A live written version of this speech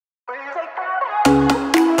This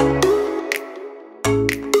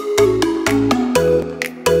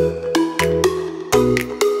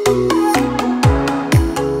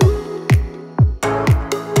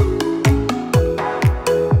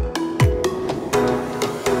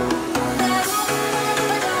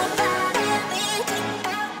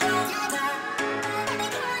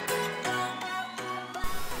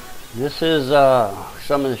is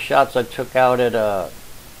some of the shots I took out at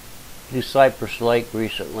New Cypress Lake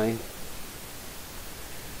recently.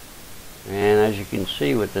 And as you can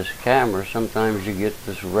see with this camera, sometimes you get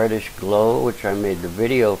this reddish glow, which I made the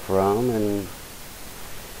video from, and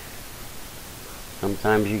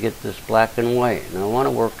sometimes you get this black and white. And I want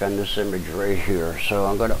to work on this image right here, so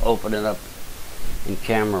I'm going to open it up in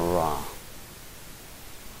Camera Raw.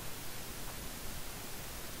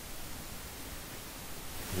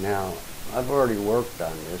 Now, I've already worked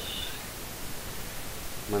on this,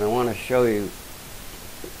 but I want to show you,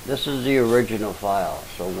 this is the original file.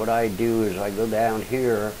 So what I do is I go down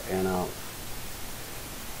here and I'll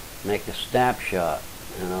make a snapshot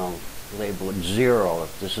and I'll label it 0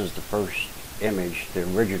 if this is the first image, the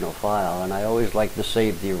original file, and I always like to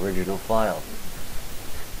save the original file.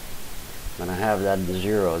 And I have that in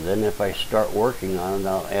 0. Then if I start working on it,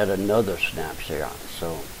 I'll add another snapshot.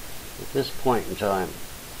 So at this point in time,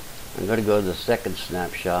 I'm going to go to the second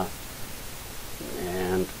snapshot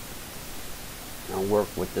and I'll work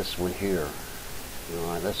with this one here.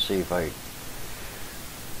 Let's see if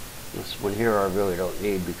this one here I really don't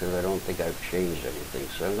need because I don't think I've changed anything.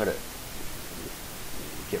 So I'm going to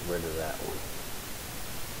get rid of that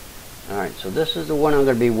one. Alright, so this is the one I'm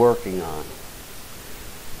going to be working on.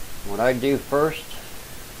 What I do first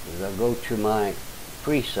is I go to my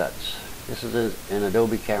presets. This is in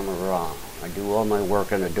Adobe Camera Raw. I do all my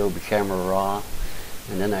work in Adobe Camera Raw,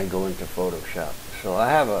 and then I go into Photoshop. So I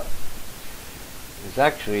have it's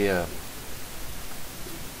actually a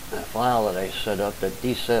file that I set up that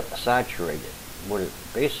desaturated. What it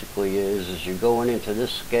basically is you're going into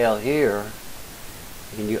this scale here,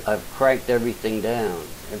 and I've cranked everything down.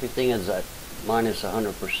 Everything is at minus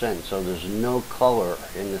 100%, so there's no color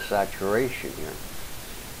in the saturation here.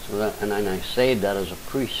 So that, and then I saved that as a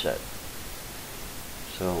preset.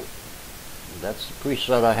 So that's the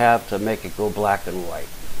preset I have to make it go black and white.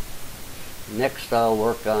 Next I'll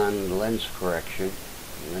work on lens correction,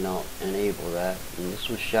 and then I'll enable that. And this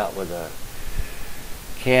was shot with a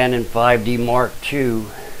Canon 5D Mark II,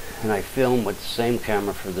 and I filmed with the same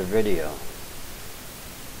camera for the video.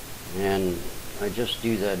 And I just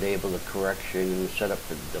do that, enable the correction and set up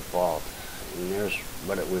the default. And there's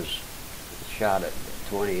what it was shot at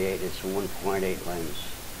 28, it's a 1.8 lens.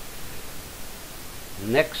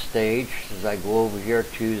 Next stage is I go over here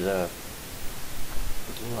to the,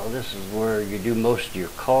 well, this is where you do most of your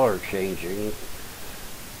color changing,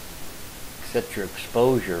 set your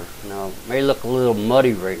exposure. Now it may look a little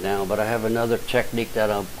muddy right now, but I have another technique that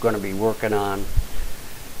I'm going to be working on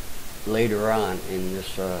later on in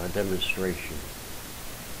this demonstration.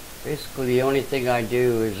 Basically the only thing I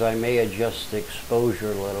do is I may adjust the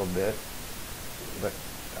exposure a little bit, but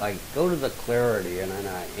I go to the clarity and then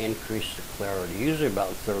I increase the clarity, usually about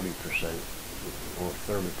 30% or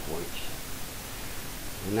 30 points.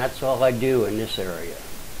 And that's all I do in this area.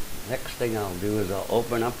 Next thing I'll do is I'll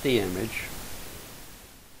open up the image.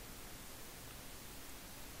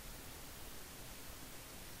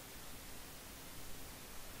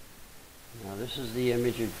 Now this is the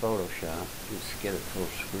image in Photoshop. Let's get it full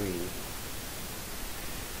screen.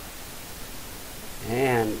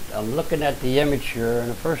 And I'm looking at the image here,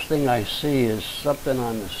 and the first thing I see is something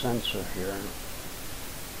on the sensor here.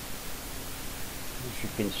 As you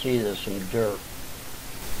can see, there's some dirt.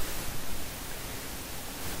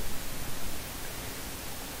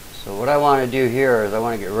 So what I want to do here is I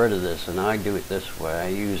want to get rid of this, and I do it this way. I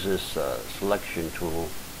use this selection tool,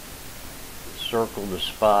 circle the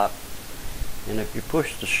spot, and if you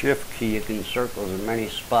push the shift key you can circle as many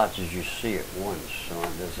spots as you see at once. So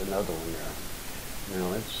there's another one there. Now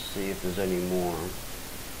let's see if there's any more.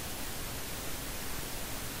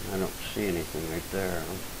 I don't see anything right there.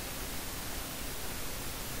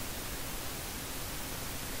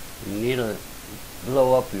 You need to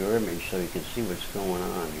blow up your image so you can see what's going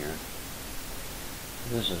on here.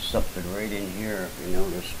 This is something right in here, if you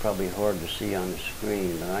notice. Probably hard to see on the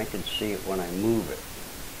screen, but I can see it when I move it.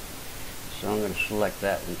 So I'm going to select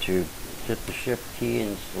that one too. Hit the shift key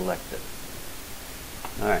and select it.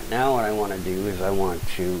 Alright, now what I want to do is I want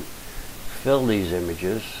to fill these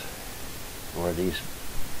images, or these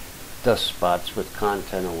dust spots, with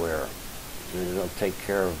content aware. And it'll take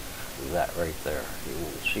care of that right there. You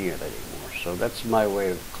won't see it anymore. So that's my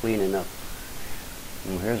way of cleaning up.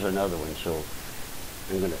 And here's another one. So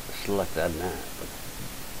I'm going to select that now.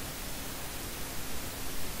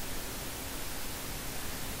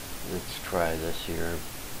 Let's try this here.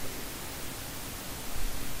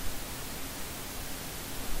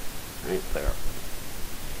 Right there.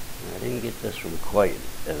 I didn't get this one quite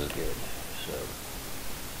as good, so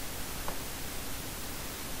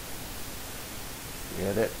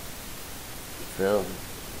get it, fill,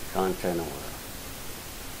 content order.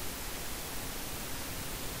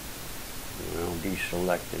 And I'll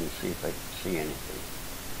deselect and see if I can see anything.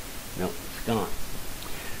 Nope, it's gone.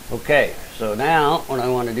 Okay, so now what I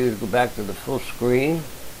want to do is go back to the full screen,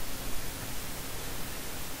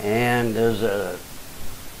 and there's a,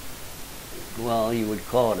 well, you would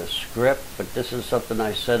call it a script, but this is something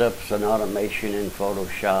I set up as an automation in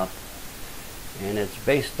Photoshop, and it's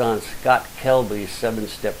based on Scott Kelby's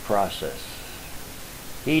 7-step process.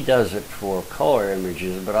 He does it for color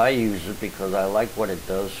images, but I use it because I like what it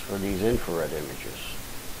does for these infrared images.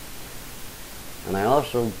 And I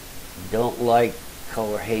also don't like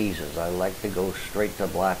color hazes. I like to go straight to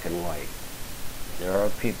black and white. There are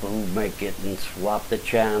people who make it and swap the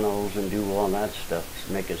channels and do all that stuff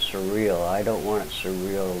to make it surreal. I don't want it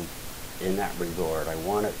surreal in that regard. I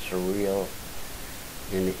want it surreal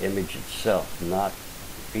in the image itself, not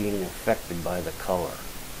being affected by the color.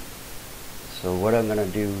 So what I'm going to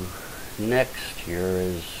do next here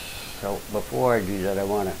is, so before I do that,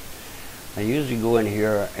 I usually go in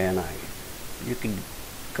here and you can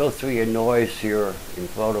go through your noise here in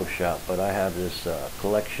Photoshop, but I have this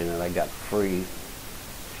collection that I got free,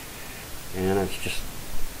 and it's just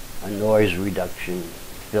a noise reduction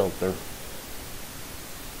filter.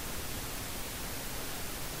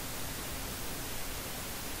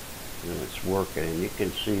 And it's working, and you can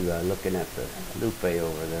see by looking at the loupe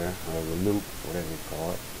over there, or the loop, whatever you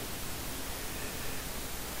call it.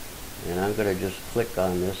 And I'm going to just click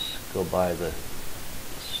on this, go by the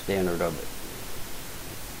standard of it.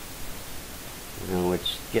 You know,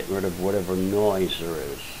 it's getting rid of whatever noise there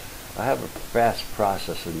is. I have a fast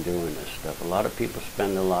process in doing this stuff. A lot of people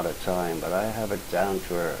spend a lot of time, but I have it down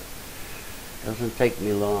to where it doesn't take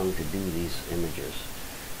me long to do these images.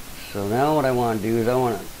 So now what I want to do is I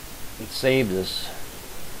want to save this,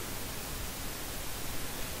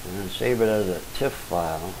 and save it as a TIFF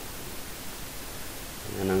file,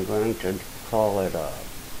 and I'm going to call it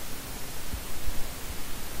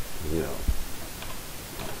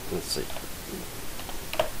let's see,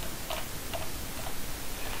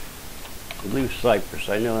 Blue Cypress.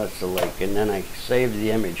 I know that's the lake, and then I save the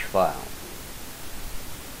image file.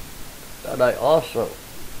 But I also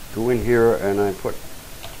go in here and I put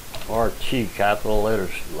RT, capital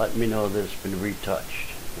letters, let me know that it's been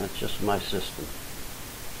retouched. That's just my system.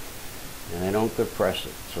 And I don't compress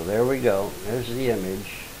it. So there we go. There's the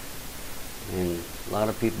image. And a lot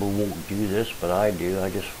of people won't do this, but I do. I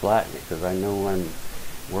just flatten it because I know I'm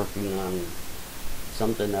working on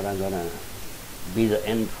something that I'm going to be the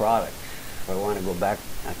end product. If I want to go back,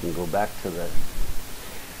 I can go back to the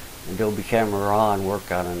Adobe Camera Raw and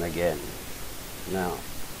work on it again. Now,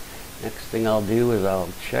 next thing I'll do is I'll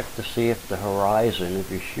check to see if the horizon, if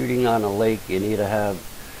you're shooting on a lake, you need to have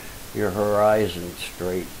your horizon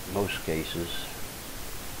straight, most cases.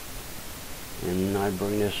 And I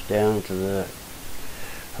bring this down to the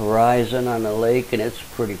horizon on the lake, and it's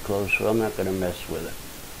pretty close, so I'm not going to mess with it.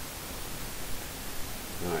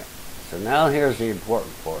 Alright, so now here's the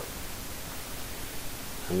important part.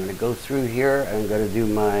 I'm going to go through here, and I'm going to do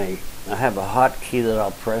my, I have a hotkey that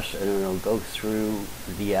I'll press, and it'll go through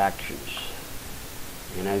the actions.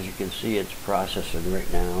 And as you can see, it's processing right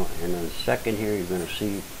now. And in a second here, you're going to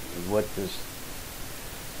see what this,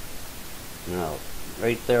 now,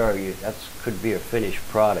 right there, that could be a finished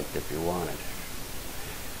product if you wanted.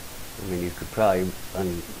 I mean, you could probably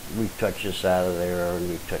retouch this out of there and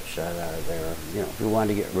retouch that out of there. You know, if you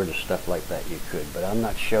wanted to get rid of stuff like that, you could. But I'm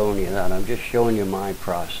not showing you that. I'm just showing you my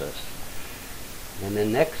process. And the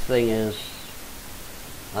next thing is,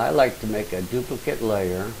 I like to make a duplicate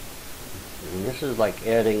layer. And this is like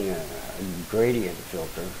adding a gradient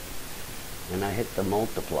filter. And I hit the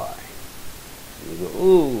multiply. And you go,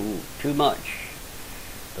 ooh, too much.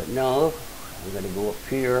 But no, I'm going to go up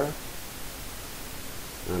here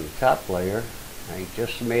on the top layer. I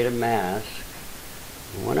just made a mask.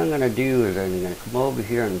 And what I'm going to do is I'm going to come over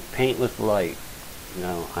here and paint with light.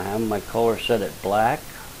 Now I have my color set at black.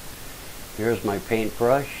 Here's my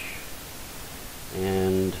paintbrush,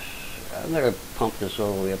 and I'm going to pump this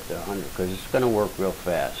all the way up to 100 because it's going to work real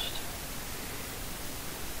fast.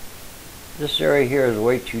 This area here is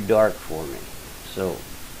way too dark for me, so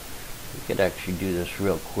you could actually do this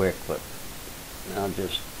real quick, but I'll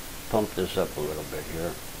just pump this up a little bit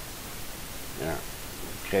here. There.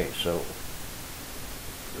 Okay, so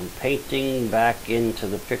I'm painting back into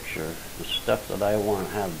the picture the stuff that I want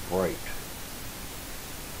to have bright.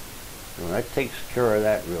 So that takes care of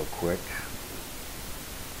that real quick.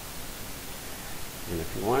 And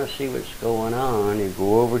if you want to see what's going on, you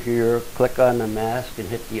go over here, click on the mask, and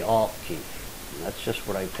hit the Alt key. And that's just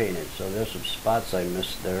what I painted. So there's some spots I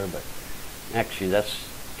missed there, but actually that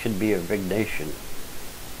should be a vignation.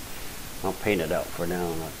 I'll paint it out for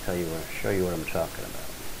now, and I'll show you what I'm talking about.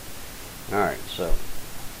 All right, so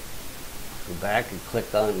go back and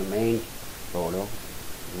click on the main photo.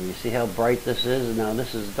 And you see how bright this is? Now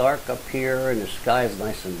this is dark up here, and the sky is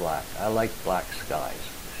nice and black. I like black skies.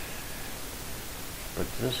 But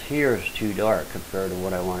this here is too dark compared to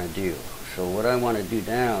what I want to do. So what I want to do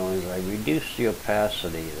now is I reduce the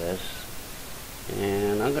opacity of this,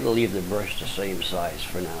 and I'm going to leave the brush the same size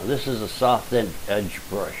for now. This is a soft edge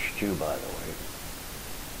brush too, by the way.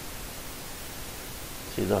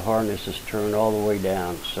 See, the hardness is turned all the way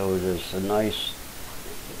down, so there's a nice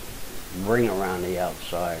ring around the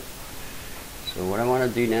outside. So what I want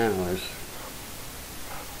to do now is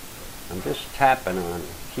I'm just tapping on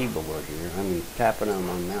keyboard here. Tapping on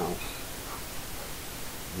my mouse,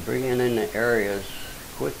 bringing in the areas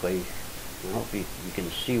quickly. I hope you can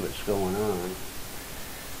see what's going on.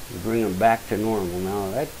 Bring them back to normal.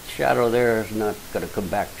 Now that shadow there is not going to come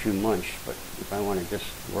back too much, but if I want to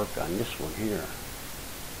just work on this one here,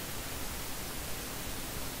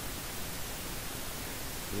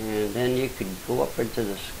 and then you could go up into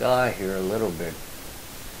the sky here a little bit,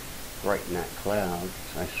 brighten that cloud.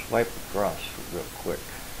 I swipe across real quick.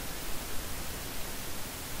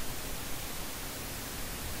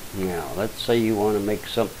 Now, let's say you want to make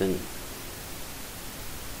something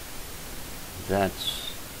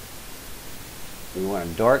you want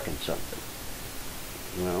to darken something.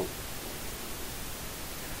 Well,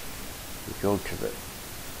 you go to the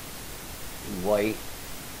white,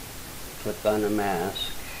 click on the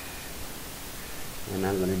mask, and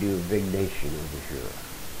I'm going to do a vignation over here.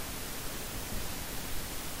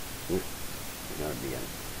 Going to be in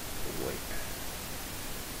white.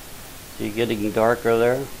 So you're getting darker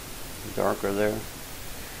there,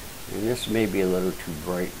 and this may be a little too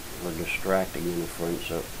bright or distracting in the front,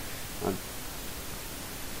 so I'll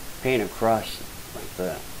paint across like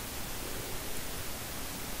that.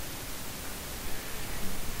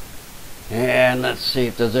 And let's see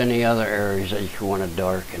if there's any other areas that you want to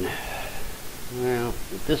darken. Well,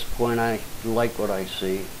 at this point I like what I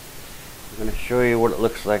see. I'm going to show you what it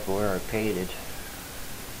looks like where I painted.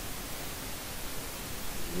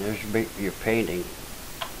 And there's your painting.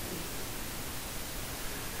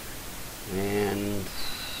 And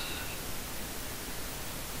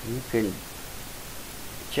you can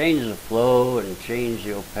change the flow and change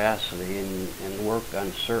the opacity and work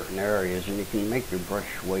on certain areas, and you can make your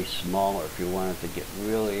brush way smaller if you want it to get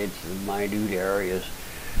really into the minute areas.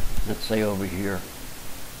 Let's say over here.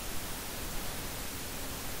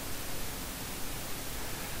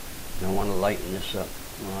 I want to lighten this up.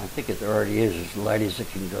 Well, I think it already is as light as it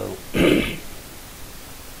can go.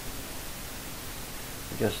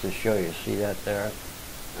 Just to show you, see that there?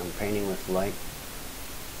 I'm painting with light.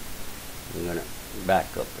 I'm going to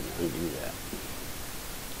back up and undo that.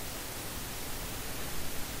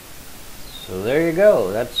 So there you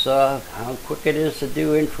go. That's how quick it is to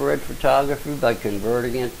do infrared photography by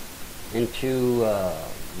converting it into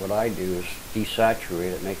what I do is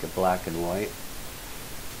desaturate it, make it black and white.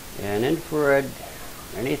 And infrared,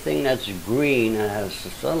 anything that's green that has the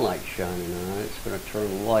sunlight shining on it, it's going to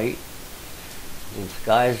turn white. When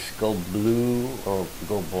skies go blue or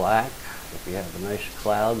go black, if you have nice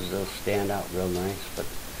clouds, they'll stand out real nice. But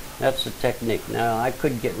that's the technique. Now I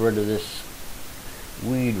could get rid of this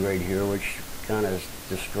weed right here, which kind of is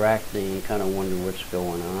distracting and kind of wonder what's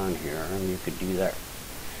going on here. And you could do that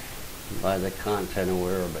by the content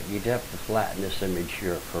aware, but you'd have to flatten this image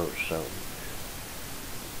here first. So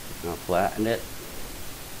I'll flatten it.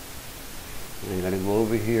 And I'm going to go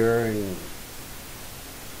over here and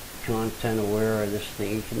content aware of this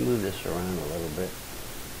thing. You can move this around a little bit.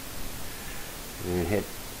 And hit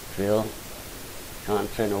fill,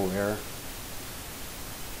 content aware.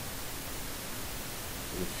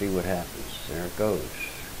 And see what happens. There it goes.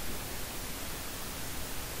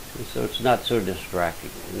 And so it's not so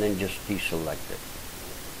distracting. And then just deselect it.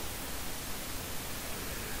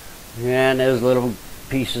 And there's little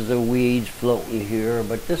pieces of weeds floating here,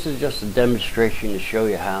 but this is just a demonstration to show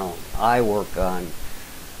you how I work on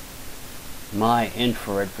my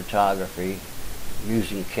infrared photography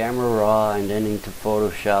using Camera Raw and then into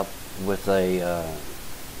Photoshop with a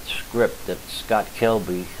script that Scott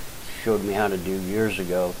Kelby showed me how to do years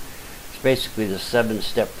ago. It's basically the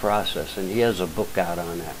 7-step process, and he has a book out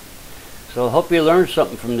on that. So I hope you learned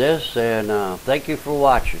something from this, and thank you for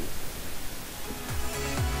watching.